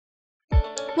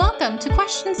Welcome to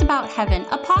Questions About Heaven,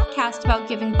 a podcast about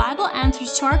giving Bible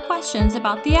answers to our questions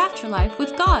about the afterlife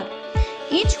with God.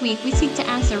 Each week, we seek to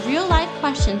answer real-life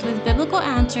questions with biblical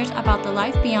answers about the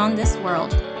life beyond this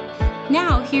world.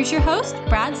 Now, here's your host,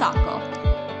 Brad Zockel.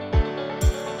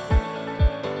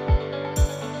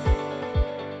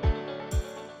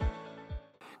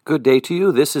 Good day to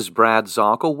you. This is Brad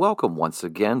Zockel. Welcome once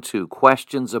again to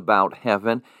Questions About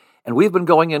Heaven. And we've been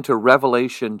going into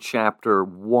Revelation chapter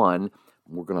 1.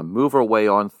 We're going to move our way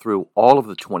on through all of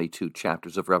the 22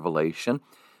 chapters of Revelation.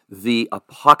 The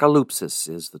Apocalypsis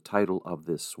is the title of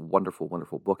this wonderful,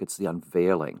 wonderful book. It's the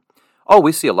unveiling. Oh,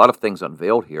 we see a lot of things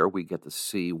unveiled here. We get to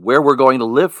see where we're going to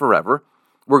live forever.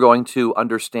 We're going to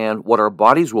understand what our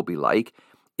bodies will be like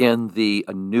in the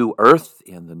new earth,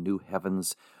 in the new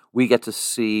heavens. We get to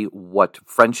see what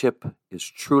friendship is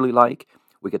truly like.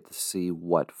 We get to see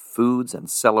what foods and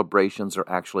celebrations are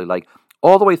actually like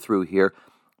all the way through here.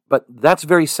 But that's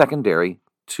very secondary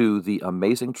to the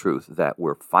amazing truth that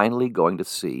we're finally going to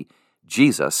see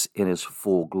Jesus in his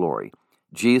full glory.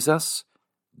 Jesus,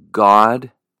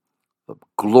 God, the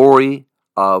glory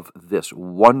of this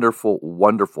wonderful,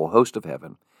 wonderful host of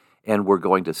heaven. And we're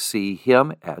going to see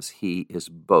him as he is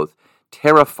both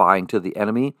terrifying to the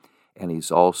enemy and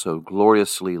he's also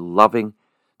gloriously loving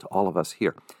to all of us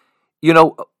here. You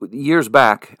know, years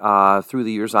back, through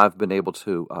the years, I've been able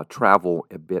to travel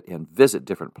a bit and visit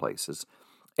different places.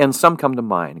 And some come to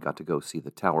mind. I got to go see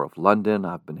the Tower of London.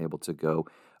 I've been able to go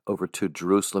over to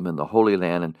Jerusalem in the Holy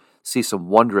Land and see some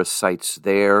wondrous sights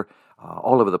there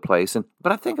all over the place.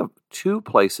 But I think of two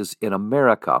places in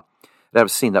America that I've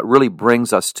seen that really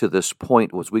brings us to this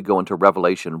point as we go into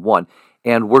Revelation 1.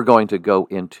 And we're going to go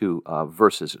into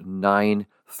verses 9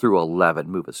 through 11,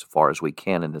 move as far as we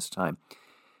can in this time.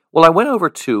 Well, I went over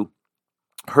to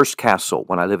Hearst Castle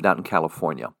when I lived out in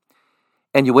California.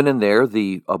 And you went in there,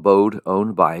 the abode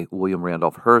owned by William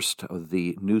Randolph Hearst,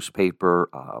 the newspaper,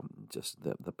 just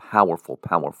the powerful,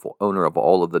 powerful owner of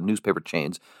all of the newspaper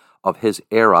chains of his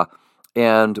era,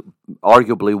 and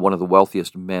arguably one of the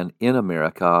wealthiest men in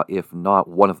America, if not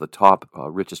one of the top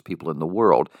richest people in the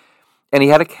world. And he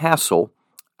had a castle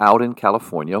out in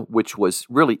California, which was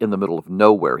really in the middle of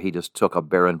nowhere. He just took a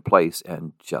barren place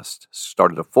and just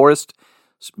started a forest,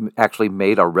 actually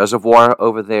made a reservoir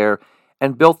over there,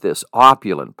 and built this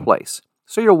opulent place.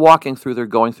 So you're walking through there,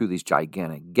 going through these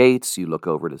gigantic gates. You look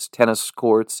over at his tennis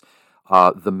courts,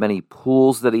 the many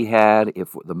pools that he had.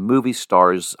 If the movie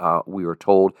stars, we were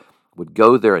told, would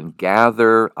go there and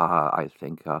gather, I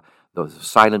think the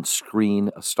silent screen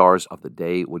stars of the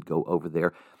day would go over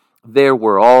there. There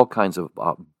were all kinds of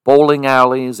bowling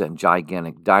alleys and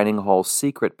gigantic dining halls,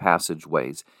 secret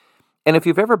passageways. And if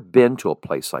you've ever been to a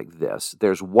place like this,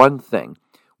 there's one thing.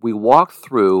 We walk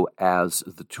through as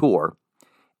the tour,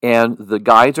 and the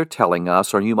guides are telling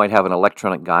us, or you might have an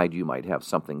electronic guide, you might have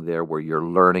something there where you're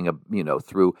learning,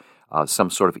 through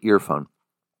some sort of earphone.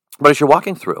 But as you're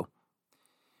walking through,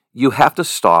 you have to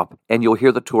stop, and you'll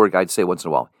hear the tour guide say once in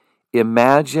a while,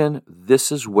 imagine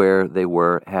this is where they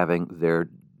were having their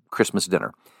Christmas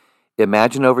dinner.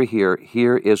 Imagine over here,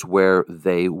 here is where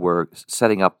they were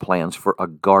setting up plans for a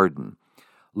garden.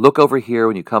 Look over here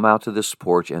when you come out to this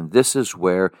porch, and this is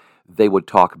where they would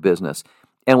talk business.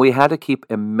 And we had to keep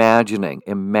imagining.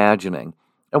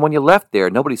 And when you left there,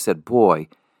 nobody said, boy,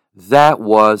 that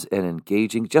was an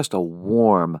engaging, just a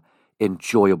warm,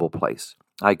 enjoyable place.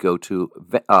 I go to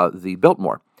the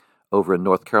Biltmore over in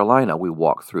North Carolina. We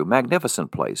walk through,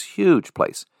 magnificent place, huge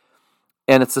place.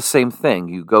 And it's the same thing.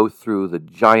 You go through the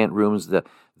giant rooms, the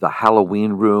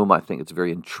Halloween room. I think it's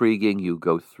very intriguing. You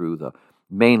go through the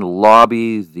main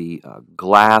lobby, the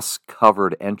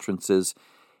glass-covered entrances,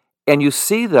 and you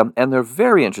see them, and they're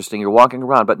very interesting. You're walking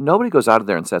around, but nobody goes out of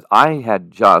there and says, I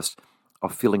had just a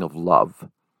feeling of love.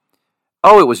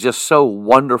 Oh, it was just so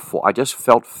wonderful. I just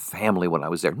felt family when I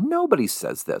was there. Nobody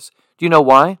says this. Do you know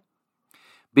why?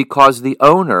 Because the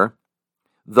owner,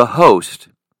 the host,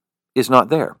 is not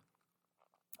there.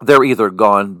 They're either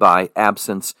gone by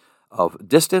absence of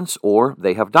distance or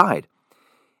they have died.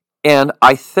 And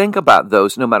I think about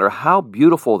those, no matter how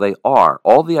beautiful they are,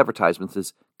 all the advertisements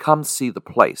is, come see the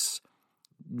place.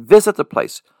 Visit the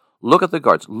place. Look at the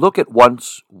guards. Look at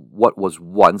what was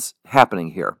once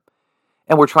happening here.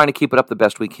 And we're trying to keep it up the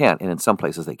best we can, and in some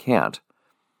places they can't.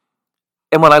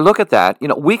 And when I look at that,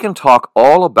 we can talk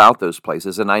all about those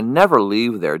places, and I never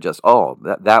leave there just,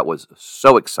 that was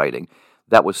so exciting.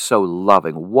 That was so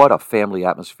loving. What a family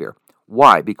atmosphere.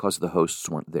 Why? Because the hosts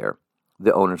weren't there.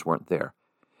 The owners weren't there.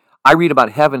 I read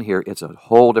about heaven here, it's a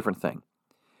whole different thing.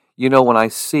 When I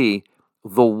see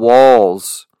the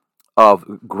walls of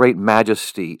great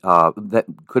majesty that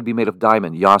could be made of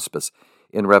diamond, jaspis,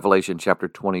 in Revelation chapter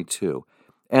 22.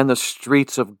 And the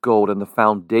streets of gold and the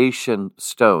foundation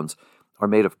stones are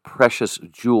made of precious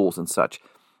jewels and such.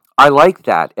 I like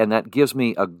that, and that gives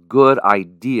me a good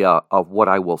idea of what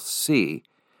I will see,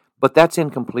 but that's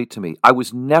incomplete to me. I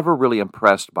was never really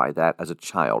impressed by that as a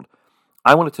child.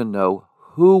 I wanted to know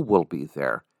who will be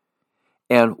there,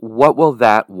 and what will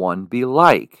that one be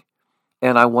like?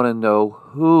 And I want to know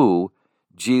who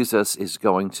Jesus is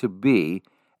going to be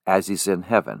as he's in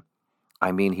heaven.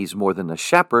 I mean, he's more than the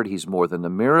shepherd, he's more than the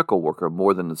miracle worker,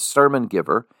 more than the sermon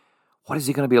giver. What is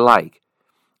he going to be like?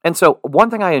 And so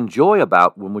one thing I enjoy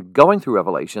about when we're going through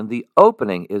Revelation, the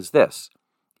opening is this.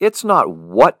 It's not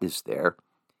what is there,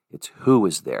 it's who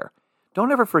is there.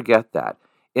 Don't ever forget that.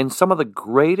 In some of the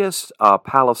greatest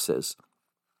palaces,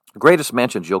 greatest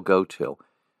mansions you'll go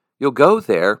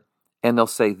there and they'll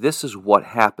say, this is what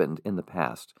happened in the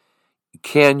past.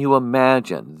 Can you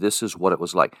imagine this is what it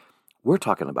was like? We're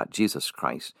talking about Jesus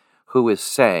Christ, who is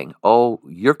saying, oh,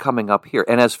 you're coming up here.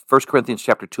 And as 1 Corinthians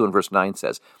chapter 2 and verse 9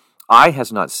 says, eye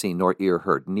has not seen nor ear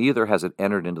heard, neither has it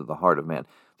entered into the heart of man,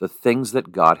 the things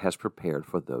that God has prepared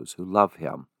for those who love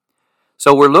him.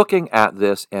 So we're looking at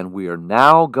this, and we are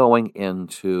now going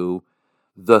into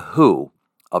the who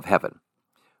of heaven.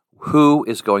 Who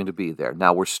is going to be there?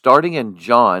 Now we're starting in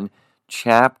John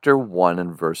chapter 1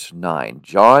 and verse 9.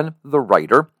 John, the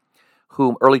writer,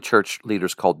 whom early church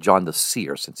leaders called John the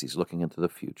seer, since he's looking into the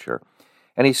future.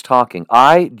 And he's talking,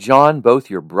 I, John, both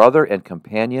your brother and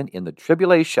companion in the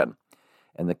tribulation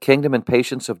and the kingdom and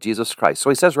patience of Jesus Christ. So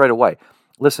he says right away,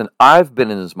 listen, I've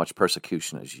been in as much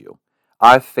persecution as you.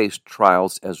 I've faced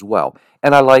trials as well.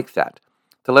 And I like that,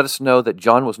 to let us know that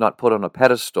John was not put on a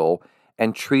pedestal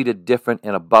and treated different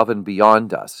and above and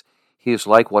beyond us. He is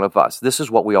like one of us. This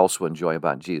is what we also enjoy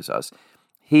about Jesus.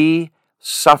 He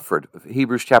suffered.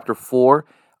 Hebrews chapter 4,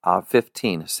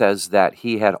 15 says that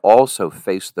he had also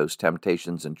faced those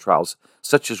temptations and trials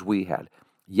such as we had.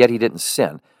 Yet he didn't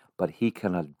sin, but he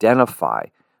can identify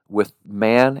with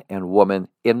man and woman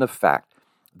in the fact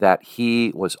that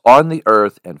he was on the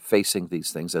earth and facing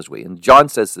these things as we. And John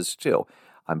says this too.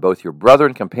 I'm both your brother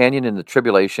and companion in the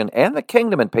tribulation and the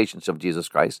kingdom and patience of Jesus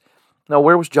Christ. Now,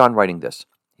 where was John writing this?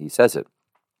 He says it.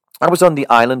 I was on the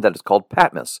island that is called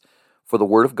Patmos for the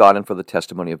word of God and for the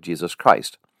testimony of Jesus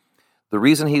Christ. The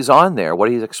reason he's on there, what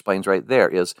he explains right there,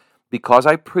 is because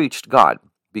I preached God,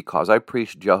 because I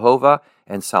preached Jehovah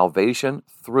and salvation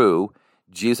through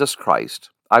Jesus Christ,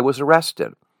 I was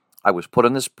arrested. I was put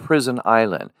on this prison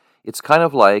island. It's kind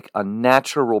of like a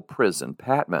natural prison.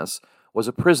 Patmos was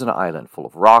a prison island full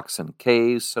of rocks and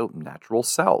caves, so natural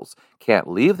cells. Can't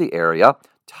leave the area.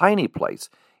 Tiny place.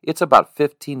 It's about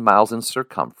 15 miles in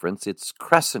circumference. It's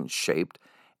crescent-shaped,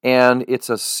 and it's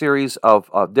a series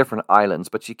of different islands,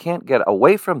 but you can't get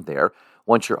away from there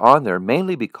once you're on there,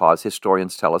 mainly because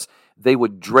historians tell us they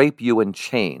would drape you in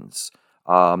chains,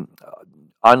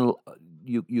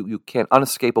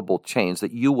 unescapable chains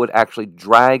that you would actually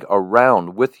drag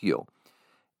around with you.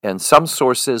 And some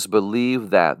sources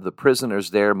believe that the prisoners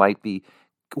there might be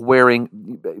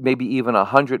wearing maybe even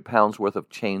 100 pounds worth of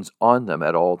chains on them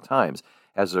at all times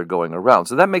as they're going around.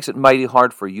 So that makes it mighty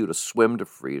hard for you to swim to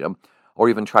freedom or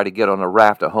even try to get on a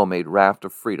raft, a homemade raft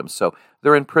of freedom. So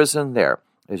they're in prison there.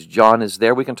 As John is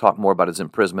there, we can talk more about his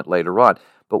imprisonment later on.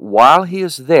 But while he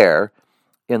is there,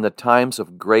 in the times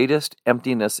of greatest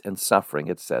emptiness and suffering,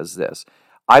 it says this,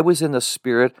 I was in the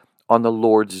Spirit on the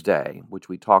Lord's Day, which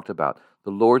we talked about.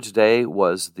 The Lord's Day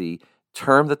was the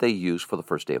term that they used for the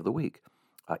first day of the week,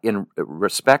 in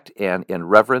respect and in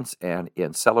reverence and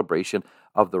in celebration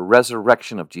of the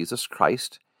resurrection of Jesus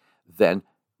Christ. Then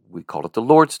we called it the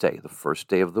Lord's Day, the first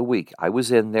day of the week. I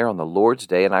was in there on the Lord's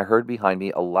Day, and I heard behind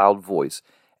me a loud voice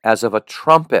as of a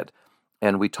trumpet.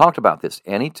 And we talked about this.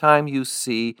 Anytime you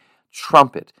see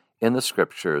trumpet in the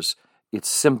Scriptures, it's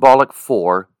symbolic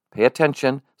for, pay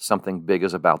attention, something big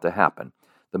is about to happen.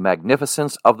 The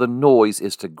magnificence of the noise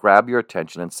is to grab your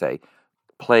attention and say,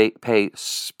 pay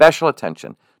special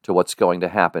attention to what's going to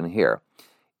happen here.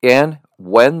 And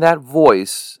when that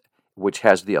voice, which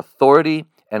has the authority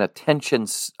and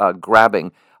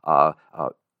attention-grabbing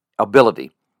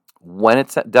ability, when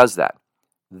it does that,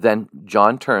 then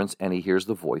John turns and he hears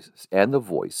the voice, and the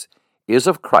voice is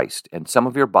of Christ. And some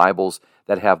of your Bibles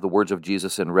that have the words of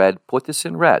Jesus in red, put this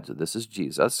in red. So this is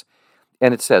Jesus.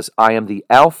 And it says, I am the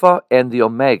Alpha and the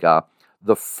Omega,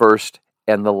 the first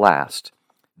and the last.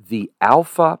 The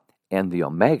Alpha and the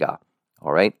Omega,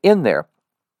 all right, in there,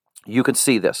 you can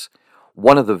see this.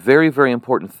 One of the very, very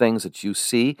important things that you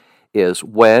see is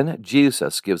when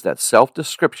Jesus gives that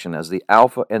self-description as the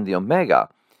Alpha and the Omega,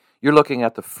 you're looking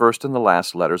at the first and the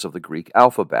last letters of the Greek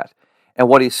alphabet. And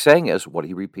what he's saying is what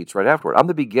he repeats right afterward. I'm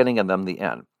the beginning and I'm the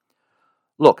end.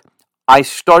 Look, I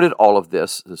started all of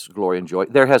this glory and joy.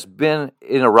 There has been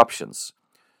interruptions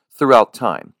throughout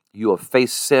time. You have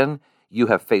faced sin. You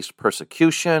have faced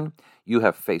persecution. You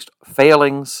have faced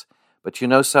failings. But you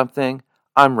know something?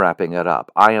 I'm wrapping it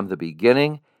up. I am the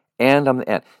beginning and I'm the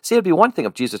end. See, it'd be one thing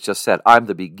if Jesus just said, I'm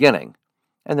the beginning,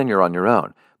 and then you're on your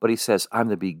own. But he says, I'm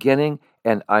the beginning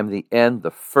and I'm the end,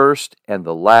 the first and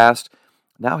the last.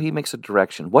 Now he makes a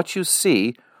direction. What you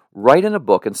see, write in a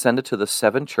book and send it to the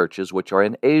 7 churches which are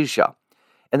in Asia.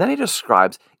 And then he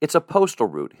describes, it's a postal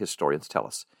route, historians tell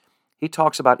us. He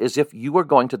talks about as if you were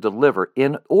going to deliver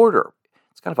in order.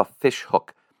 It's kind of a fish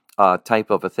hook type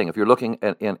of a thing. If you're looking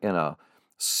in a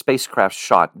spacecraft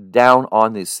shot down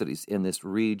on these cities in this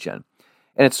region.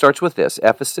 And it starts with this,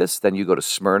 Ephesus, then you go to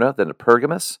Smyrna, then to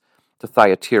Pergamos, to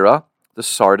Thyatira, to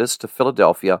Sardis, to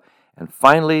Philadelphia, and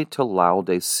finally to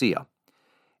Laodicea.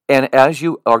 And as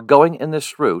you are going in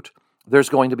this route, there's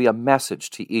going to be a message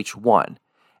to each one.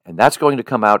 And that's going to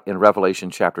come out in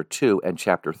Revelation chapter 2 and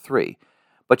chapter 3.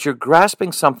 But you're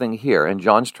grasping something here, and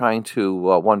John's trying to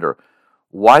wonder,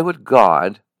 why would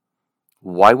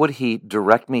he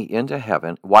direct me into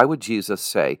heaven? Why would Jesus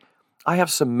say, I have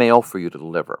some mail for you to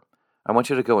deliver. I want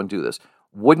you to go and do this.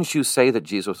 Wouldn't you say that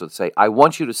Jesus would say, I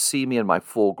want you to see me in my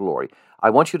full glory. I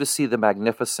want you to see the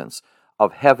magnificence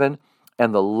of heaven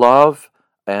and the love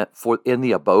for in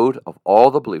the abode of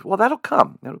all the believers. Well, that'll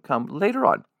come. That'll come later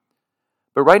on.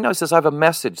 But right now he says, I have a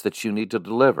message that you need to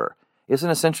deliver. Isn't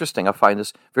this interesting? I find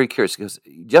this very curious because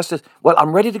just as, well,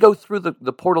 I'm ready to go through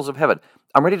the portals of heaven.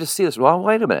 I'm ready to see this. Well,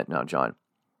 wait a minute now, John.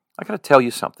 I got to tell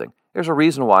you something. There's a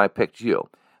reason why I picked you.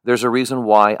 There's a reason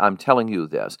why I'm telling you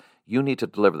this. You need to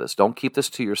deliver this. Don't keep this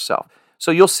to yourself.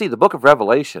 So you'll see the book of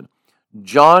Revelation,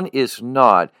 John is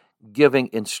not giving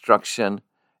instruction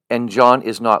and John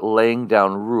is not laying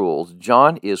down rules.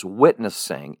 John is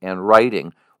witnessing and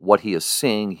writing what he is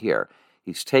seeing here.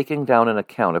 He's taking down an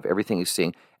account of everything he's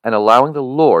seeing and allowing the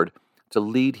Lord to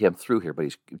lead him through here, but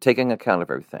he's taking account of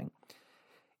everything.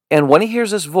 And when he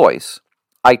hears his voice,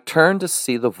 I turned to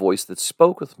see the voice that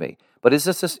spoke with me. But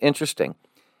isn't this interesting?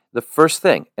 The first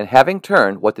thing, and having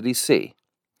turned, what did he see?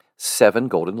 7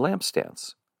 golden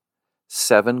lampstands.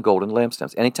 7 golden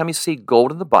lampstands. Anytime you see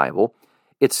gold in the Bible,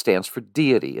 it stands for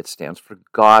deity. It stands for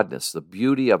godness. The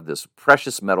beauty of this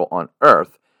precious metal on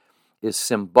earth is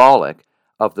symbolic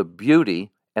of the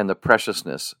beauty and the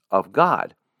preciousness of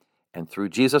God. And through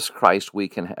Jesus Christ, we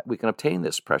can obtain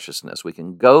this preciousness. We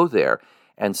can go there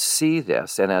and see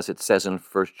this. And as it says in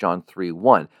 1 John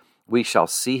 3:1, we shall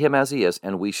see him as he is,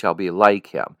 and we shall be like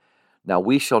him. Now,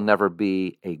 we shall never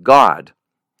be a God,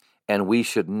 and we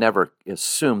should never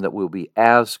assume that we'll be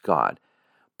as God.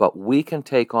 But we can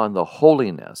take on the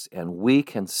holiness, and we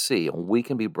can see, and we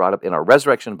can be brought up in our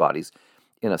resurrection bodies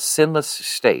in a sinless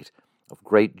state of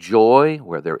great joy,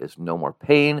 where there is no more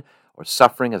pain or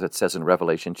suffering, as it says in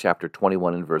Revelation chapter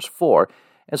 21 and verse 4.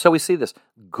 And so we see this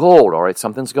gold, all right,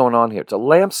 something's going on here. It's a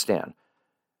lampstand.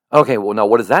 Okay, well, now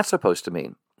what is that supposed to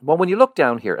mean? Well, when you look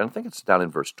down here, and I think it's down in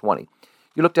verse 20,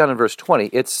 you look down in verse 20,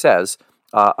 it says,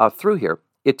 through here,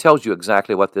 it tells you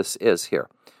exactly what this is here.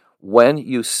 When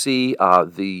you see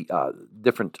the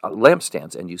different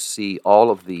lampstands and you see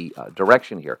all of the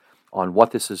direction here on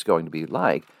what this is going to be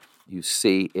like, you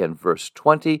see in verse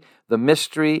 20, the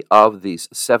mystery of these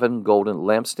 7 golden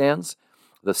lampstands.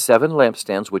 The 7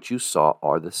 lampstands which you saw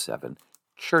are the 7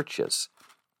 churches.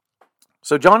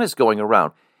 So John is going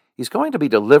around. He's going to be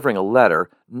delivering a letter,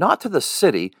 not to the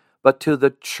city, but to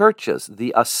the churches,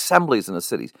 the assemblies in the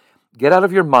cities. Get out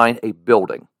of your mind a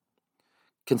building.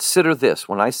 Consider this,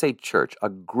 when I say church, a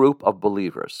group of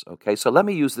believers. Okay, so let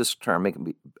me use this term, make it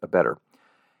be better.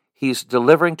 He's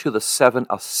delivering to the 7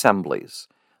 assemblies,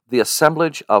 the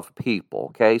assemblage of people.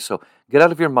 Okay, so get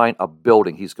out of your mind a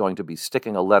building. He's going to be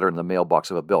sticking a letter in the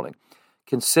mailbox of a building.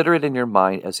 Consider it in your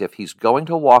mind as if he's going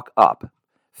to walk up,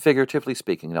 figuratively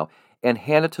speaking, and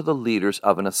hand it to the leaders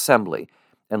of an assembly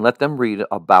and let them read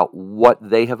about what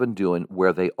they have been doing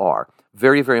where they are.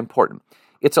 Very, very important.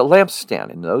 It's a lampstand.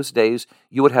 In those days,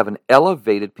 you would have an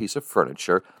elevated piece of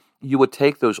furniture. You would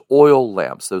take those oil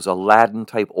lamps, those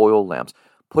Aladdin-type oil lamps,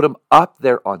 put them up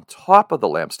there on top of the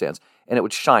lampstands, and it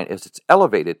would shine. As it's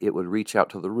elevated, it would reach out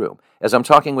to the room. As I'm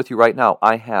talking with you right now,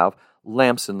 I have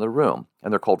lamps in the room,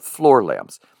 and they're called floor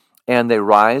lamps. And they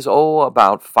rise,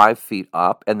 about 5 feet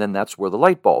up, and then that's where the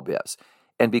light bulb is.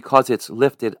 And because it's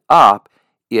lifted up,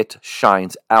 it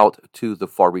shines out to the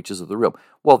far reaches of the room.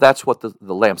 Well, that's what the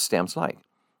lampstand's like.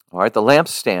 All right, the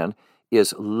lampstand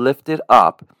is lifted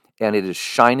up, and it is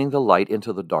shining the light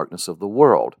into the darkness of the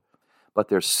world. But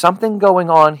there's something going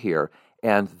on here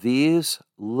And these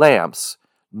lamps,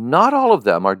 not all of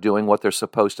them are doing what they're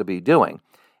supposed to be doing.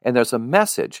 And there's a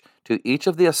message to each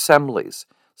of the assemblies,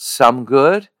 some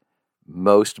good,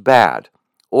 most bad.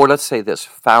 Or let's say this,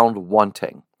 found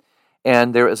wanting.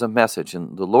 And there is a message,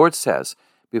 and the Lord says,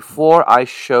 before I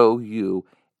show you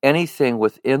anything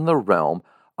within the realm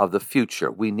of the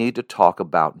future, we need to talk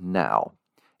about now.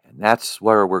 And that's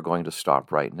where we're going to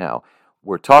stop right now.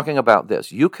 We're talking about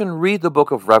this. You can read the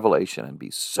book of Revelation and be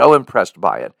so impressed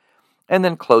by it, and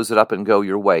then close it up and go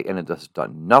your way, and it has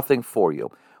done nothing for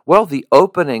you. Well, the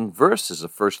opening verses, the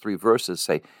first 3 verses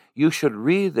say, you should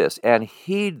read this and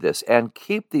heed this and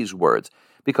keep these words,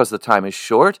 because the time is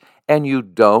short and you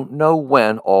don't know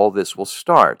when all this will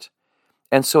start.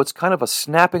 And so it's kind of a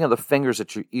snapping of the fingers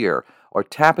at your ear or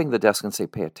tapping the desk and say,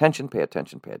 pay attention, pay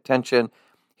attention, pay attention.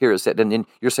 Here is it. And then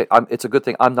you're saying, it's a good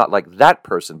thing I'm not like that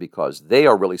person because they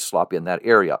are really sloppy in that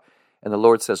area. And the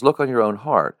Lord says, look on your own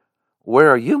heart. Where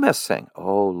are you missing?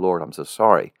 Oh, Lord, I'm so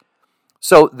sorry.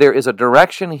 So there is a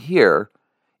direction here,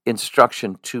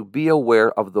 instruction to be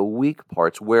aware of the weak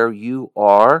parts where you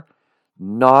are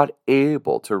not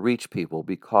able to reach people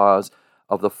because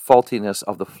of the faultiness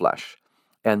of the flesh.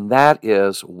 And that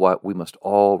is what we must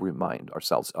all remind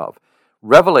ourselves of.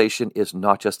 Revelation is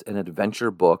not just an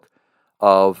adventure book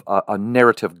of a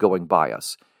narrative going by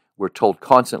us. We're told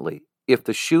constantly, if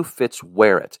the shoe fits,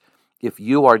 wear it. If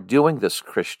you are doing this,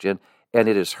 Christian, and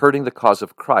it is hurting the cause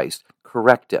of Christ,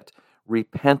 correct it.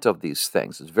 Repent of these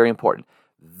things. It's very important.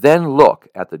 Then look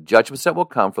at the judgments that will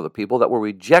come for the people that will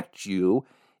reject you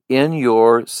in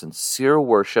your sincere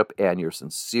worship and your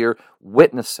sincere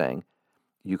witnessing.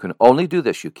 You can only do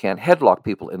this. You can't headlock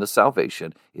people into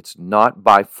salvation. It's not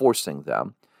by forcing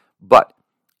them, but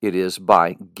it is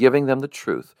by giving them the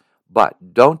truth.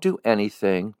 But don't do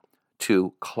anything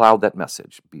to cloud that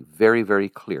message. Be very, very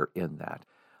clear in that.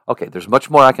 Okay, there's much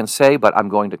more I can say, but I'm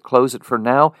going to close it for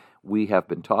now. We have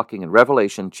been talking in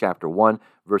Revelation chapter 1,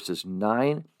 verses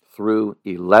 9 through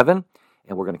 11,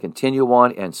 and we're going to continue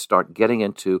on and start getting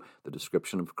into the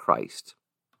description of Christ.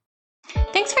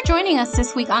 Thanks for joining us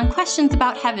this week on Questions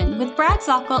About Heaven with Brad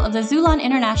Zockel of the Xulon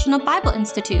International Bible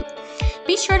Institute.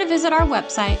 Be sure to visit our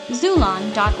website,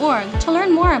 xulon.org, to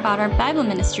learn more about our Bible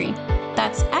ministry.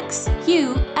 That's xulon.org.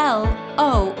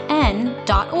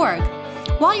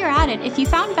 While you're at it, if you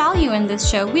found value in this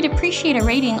show, we'd appreciate a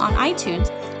rating on iTunes,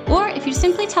 or if you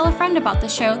simply tell a friend about the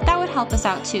show, that would help us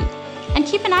out too. And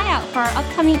keep an eye out for our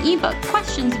upcoming ebook,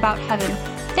 Questions About Heaven.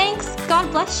 Thanks, God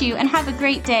bless you, and have a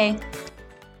great day.